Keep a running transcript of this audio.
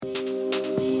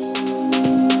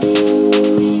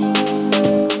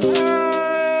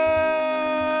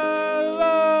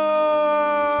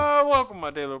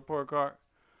report card,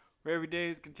 where every day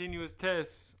is continuous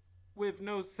tests with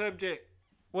no subject.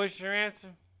 What's your answer?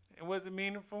 And was it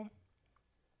meaningful?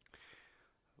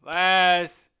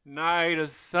 Last night of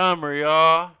summer,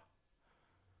 y'all.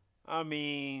 I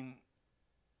mean,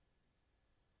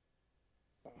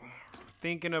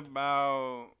 thinking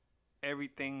about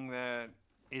everything that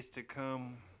is to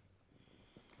come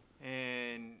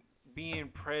and being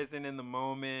present in the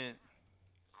moment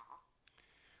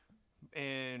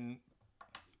and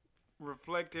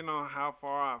reflecting on how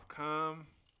far I've come.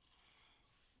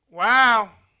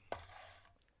 Wow.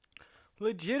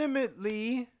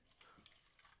 Legitimately,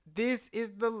 this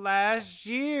is the last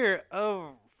year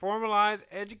of formalized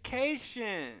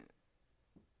education.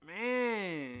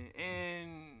 Man,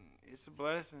 and it's a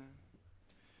blessing.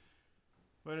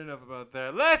 But enough about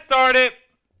that. Let's start it.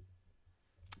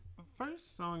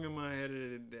 First song in my head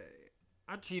of the day.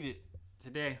 I cheated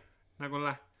today. Not gonna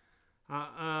lie.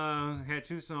 I had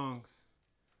two songs.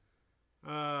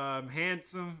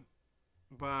 Handsome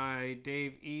by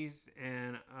Dave East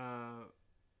and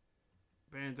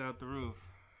Bands Out the Roof.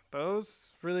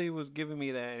 Those really was giving me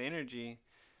that energy.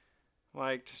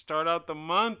 Like to start out the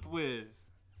month with.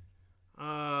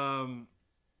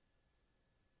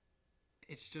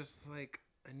 It's just like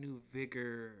a new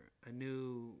vigor, a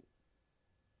new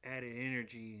added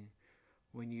energy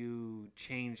when you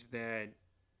change that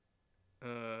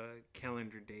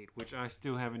calendar date, which I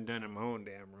still haven't done in my own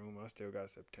damn room. I still got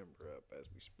September up as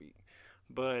we speak,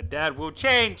 but that will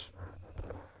change.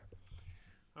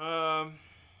 So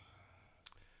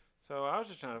I was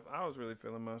just trying to. I was really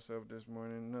feeling myself this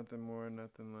morning. Nothing more,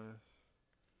 nothing less.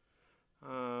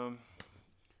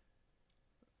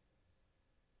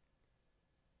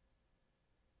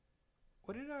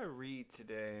 What did I read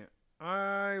today?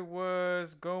 I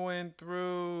was going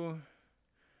through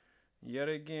yet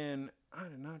again. I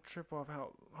did not trip off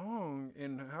how long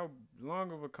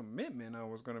of a commitment I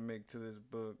was gonna make to this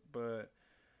book, but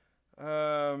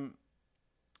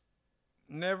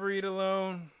Never Eat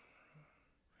Alone,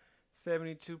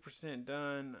 72%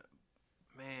 done.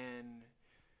 Man,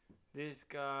 this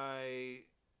guy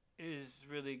is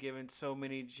really giving so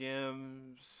many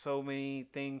gems, so many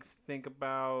things to think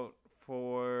about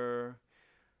for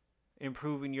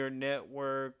improving your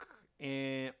network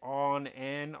in on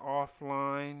and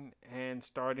offline, and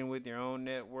starting with your own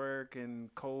network and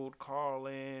cold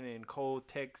calling and cold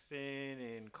texting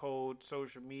and cold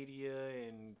social media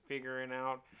and figuring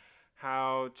out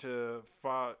how to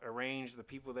arrange the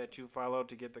people that you follow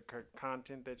to get the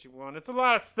content that you want. It's a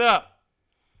lot of stuff.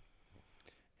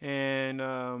 And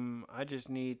I just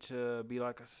need to be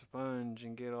like a sponge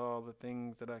and get all the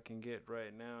things that I can get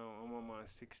right now. I'm on my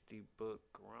 60 book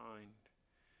grind.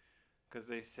 Because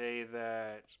they say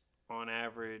that on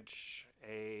average,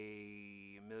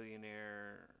 a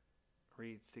millionaire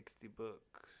reads 60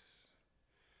 books.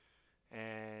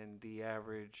 And the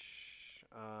average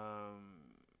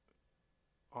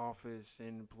office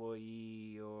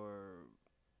employee or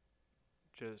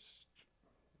just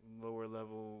lower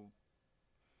level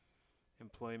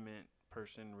employment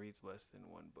person reads less than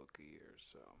one book a year.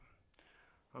 So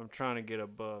I'm trying to get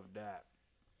above that.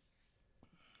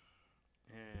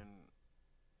 And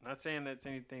not saying that's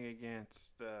anything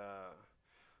against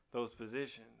those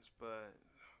positions, but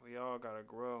we all gotta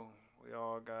grow. We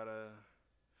all gotta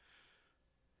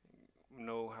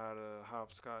know how to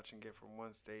hopscotch and get from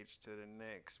one stage to the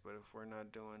next. But if we're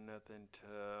not doing nothing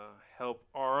to help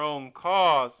our own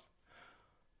cause,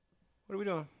 what are we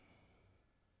doing?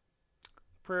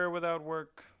 Prayer without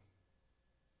work.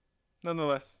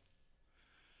 Nonetheless,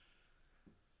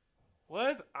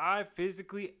 was I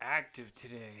physically active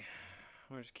today?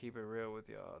 I'm gonna just keep it real with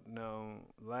y'all. No,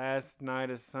 last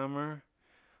night of summer,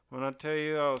 when I tell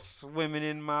you I was swimming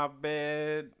in my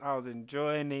bed, I was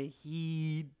enjoying the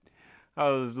heat. I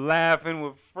was laughing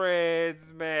with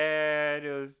friends, man.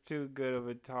 It was too good of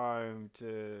a time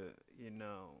to,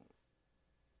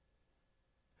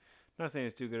 not saying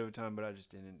it's too good of a time, but I just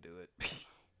didn't do it.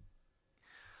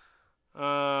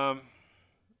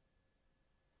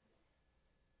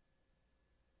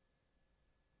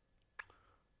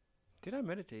 Did I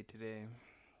meditate today?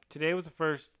 Today was the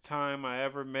first time I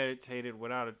ever meditated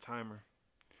without a timer.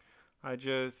 I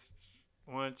just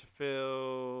wanted to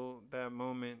feel that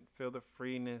moment, feel the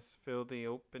freeness, feel the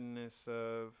openness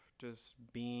of just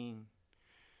being.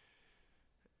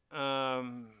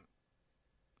 It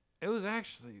was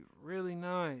actually really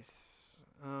nice.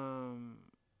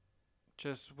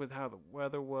 Just with how the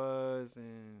weather was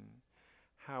and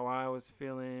how I was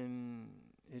feeling,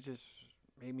 it just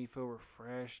made me feel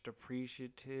refreshed,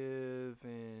 appreciative,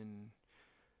 and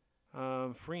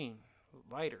freeing,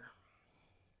 lighter.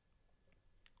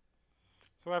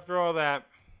 So after all that,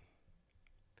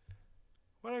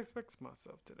 what I expect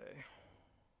myself today?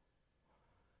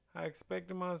 I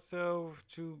expected myself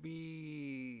to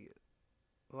be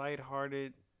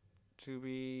lighthearted, to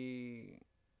be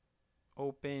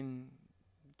open,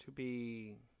 to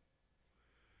be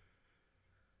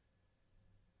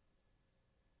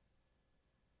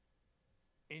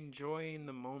enjoying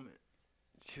the moment,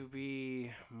 to be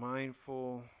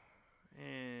mindful,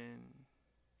 and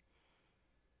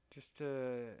just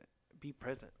to be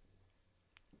present.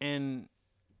 And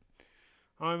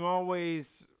I'm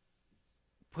always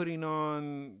putting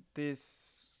on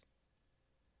this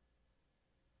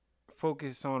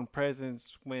focus on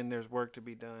presence when there's work to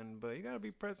be done, but you got to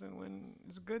be present when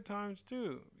it's good times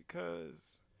too,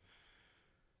 because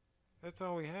that's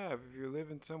all we have. If you're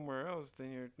living somewhere else,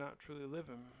 then you're not truly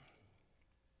living,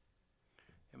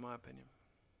 in my opinion.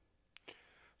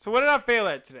 So what did I fail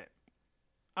at today?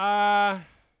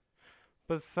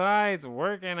 Besides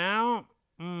working out,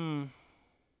 I'm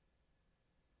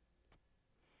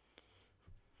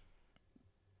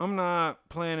not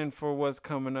planning for what's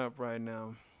coming up right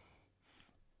now.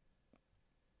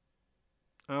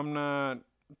 I'm not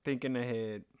thinking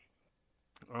ahead.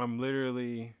 I'm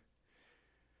literally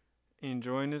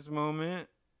enjoying this moment.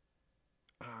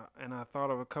 And I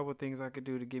thought of a couple things I could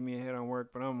do to get me ahead on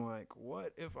work, but I'm like,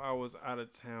 what if I was out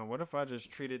of town? What if I just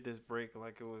treated this break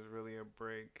like it was really a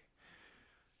break?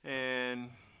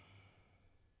 And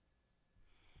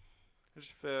I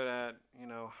just feel that,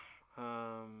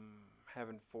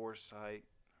 having foresight,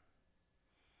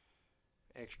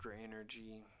 extra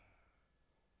energy,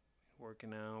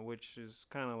 working out, which is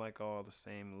kind of like all the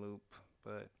same loop,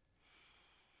 but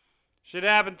shit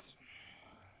happens.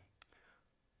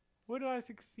 What did I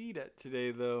succeed at today,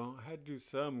 though? I had to do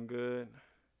something good.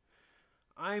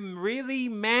 I'm really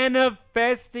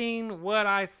manifesting what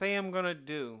I say I'm gonna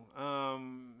do.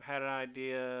 Had an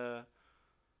idea,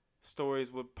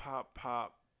 stories would pop,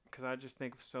 because I just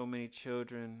think of so many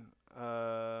children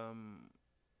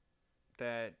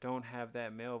that don't have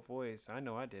that male voice. I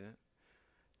know I didn't.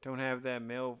 Don't have that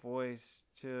male voice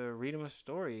to read them a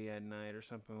story at night or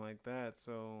something like that.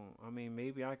 So, I mean,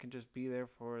 maybe I can just be there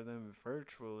for them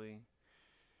virtually.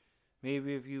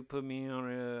 Maybe if you put me on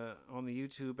the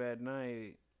YouTube at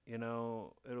night,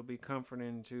 it'll be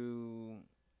comforting to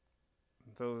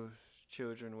those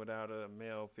children without a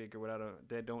male figure,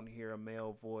 that don't hear a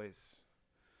male voice.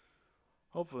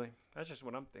 Hopefully, that's just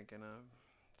what I'm thinking of.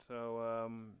 So,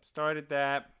 started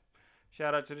that.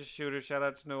 Shout out to the shooters. Shout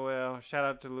out to Noel. Shout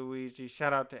out to Luigi.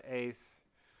 Shout out to Ace.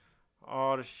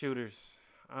 All the shooters.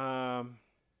 And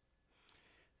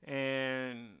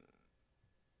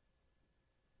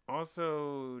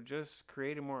also just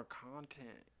creating more content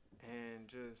and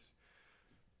just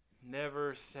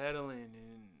never settling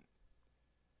and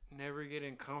never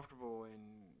getting comfortable and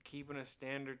keeping a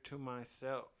standard to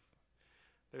myself.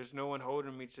 There's no one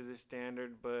holding me to this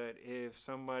standard, but if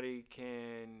somebody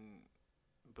can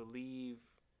believe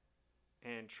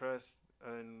and trust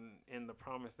in the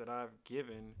promise that I've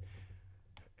given,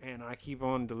 and I keep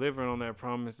on delivering on that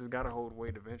promise, it's got to hold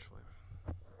weight eventually.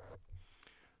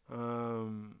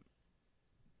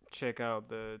 Check out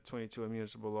the 22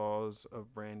 Immutable Laws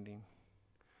of Branding.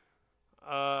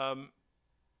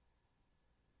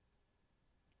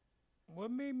 What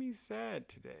made me sad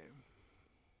today?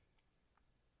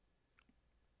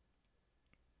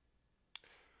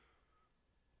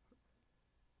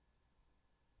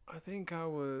 I think I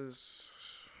was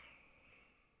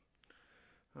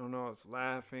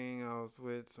laughing. I was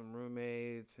with some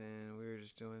roommates and we were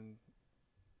just doing,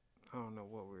 I don't know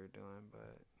what we were doing,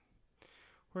 but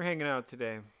we're hanging out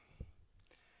today.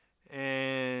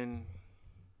 And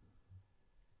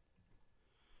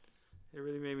it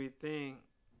really made me think,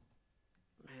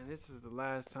 man, this is the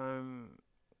last time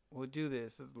we'll do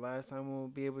this. This is the last time we'll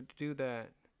be able to do that.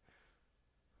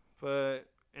 But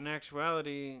in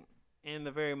actuality, in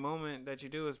the very moment that you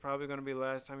do is probably going to be the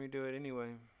last time you do it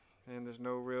anyway. And there's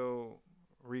no real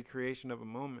recreation of a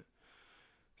moment.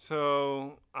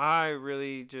 So I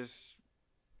really just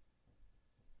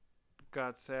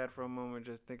got sad for a moment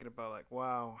just thinking about, like,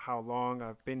 wow, how long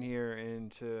I've been here,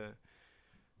 and to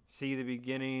see the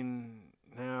beginning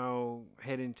now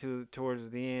heading towards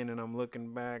the end, and I'm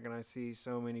looking back and I see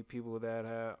so many people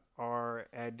that are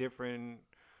at different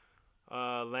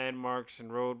landmarks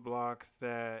and roadblocks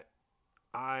that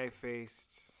I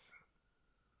faced.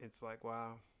 It's like,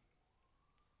 wow.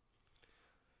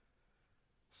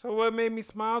 So what made me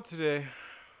smile today?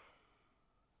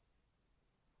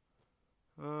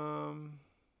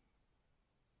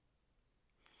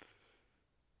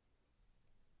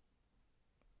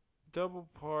 Double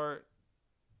part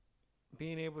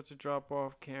being able to drop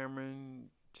off Cameron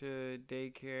to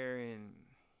daycare and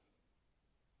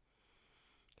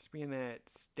just being that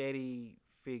steady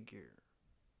figure,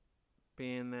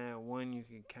 being that one you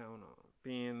can count on,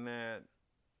 being that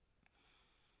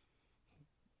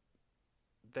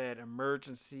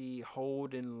emergency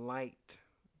holding light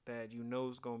that you know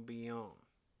is gonna be on.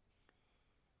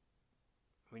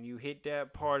 When you hit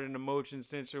that part in the motion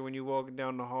sensor when you're walking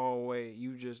down the hallway,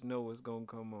 you just know it's gonna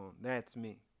come on. That's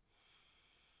me.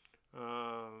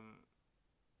 And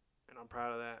I'm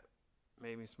proud of that.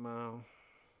 Made me smile.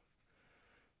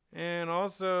 And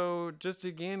also, just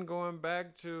again going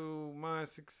back to my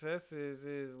successes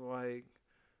is like,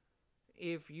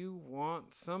 if you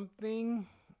want something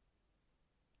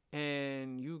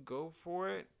and you go for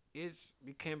it,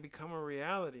 it can become a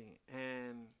reality.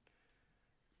 And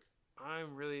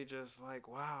I'm really just like,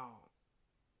 wow,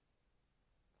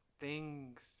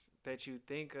 things that you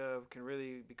think of can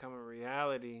really become a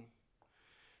reality.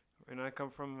 And I come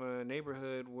from a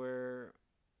neighborhood where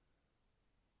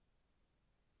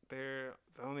the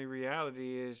only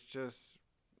reality is just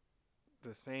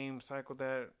the same cycle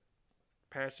that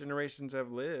past generations have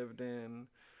lived. And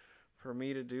for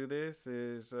me to do this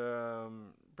is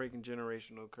breaking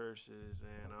generational curses,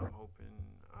 and I'm hoping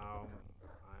I'm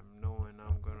knowing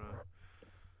I'm gonna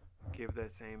give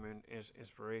that same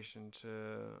inspiration to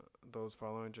those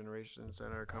following generations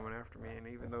that are coming after me, and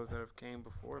even those that have came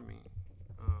before me,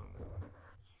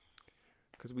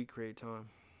 because we create time.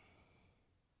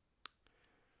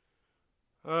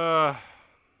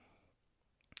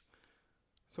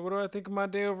 So what do I think of my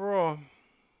day overall?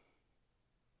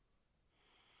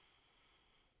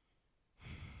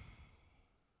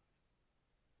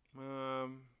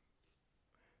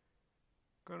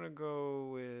 Gonna go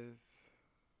with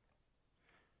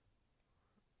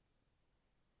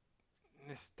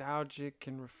nostalgic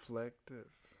and reflective.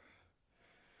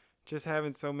 Just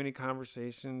having so many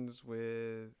conversations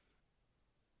with,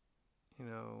 you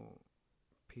know,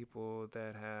 people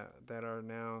that are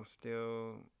now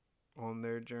still on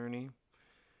their journey,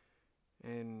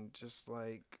 and just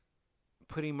like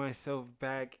putting myself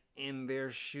back in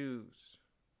their shoes.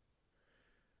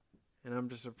 And I'm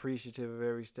just appreciative of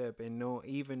every step, and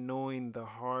even knowing the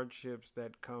hardships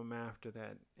that come after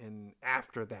that, and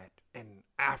after that, and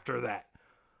after that.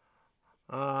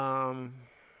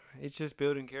 It's just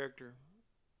building character,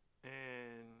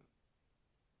 and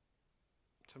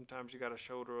sometimes you gotta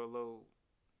shoulder a load.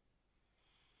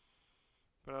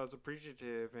 But I was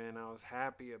appreciative and I was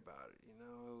happy about it. You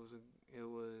know,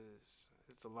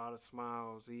 it's a lot of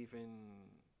smiles even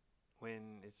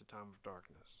when it's a time of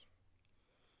darkness.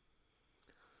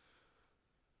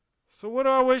 So what do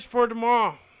I wish for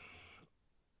tomorrow?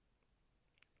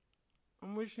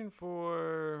 I'm wishing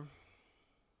for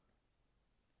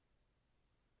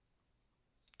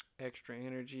extra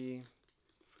energy,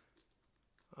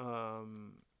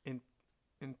 um,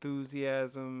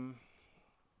 enthusiasm,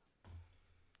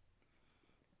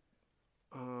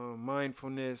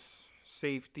 mindfulness,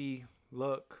 safety,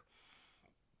 luck,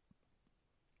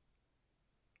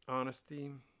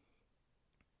 honesty,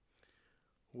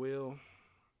 will.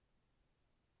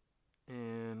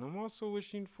 And I'm also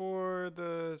wishing for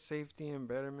the safety and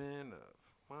betterment of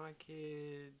my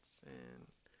kids, and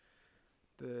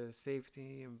the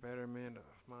safety and betterment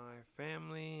of my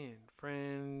family and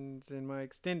friends, and my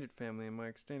extended family and my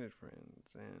extended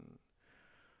friends. And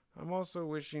I'm also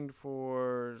wishing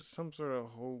for some sort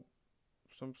of hope,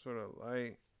 some sort of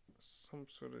light, some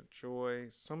sort of joy,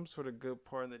 some sort of good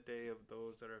part in the day of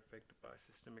those that are affected by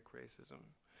systemic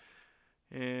racism.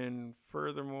 And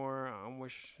furthermore, I'm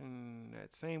wishing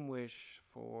that same wish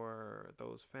for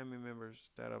those family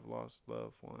members that have lost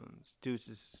loved ones due to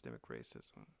systemic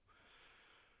racism.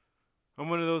 I'm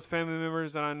one of those family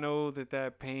members that I know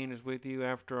that pain is with you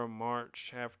after a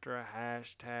march, after a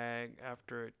hashtag,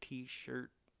 after a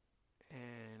t-shirt.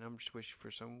 And I'm just wishing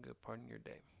for some good part in your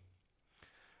day.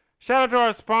 Shout out to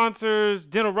our sponsors,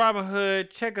 Dental Robin Hood.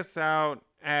 Check us out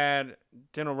at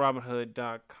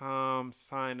dentalrobinhood.com.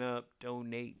 Sign up,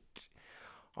 donate.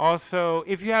 Also,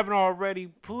 if you haven't already,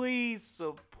 please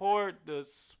support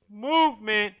this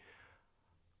movement.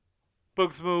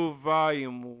 Book Smooth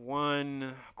Volume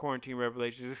 1, Quarantine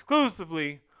Revelations,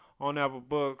 exclusively on Apple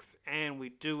Books. And we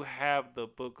do have the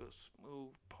Book of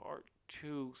Smooth Part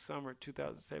 2, Summer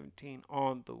 2017,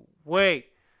 on the way.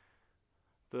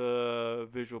 The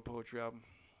visual poetry album.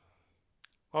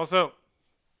 Also,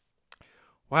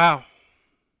 wow,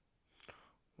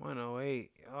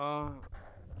 108.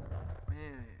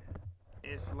 Man,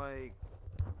 it's like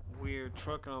we're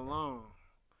trucking along,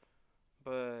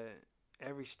 but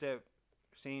every step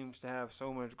seems to have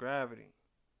so much gravity.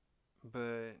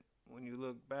 But when you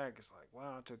look back, it's like,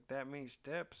 wow, I took that many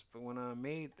steps. But when I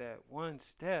made that one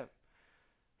step,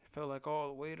 it felt like all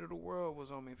the weight of the world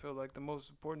was on me. It felt like the most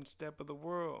important step of the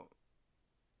world.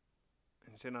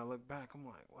 And then I look back, I'm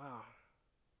like, wow,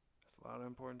 that's a lot of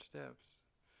important steps.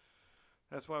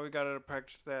 That's why we got to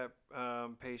practice that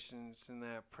patience and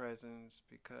that presence,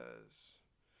 because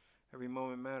every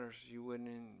moment matters. You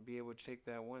wouldn't be able to take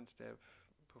that one step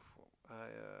before,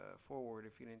 forward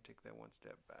if you didn't take that one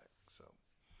step back. So,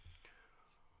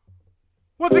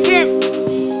 once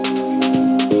again,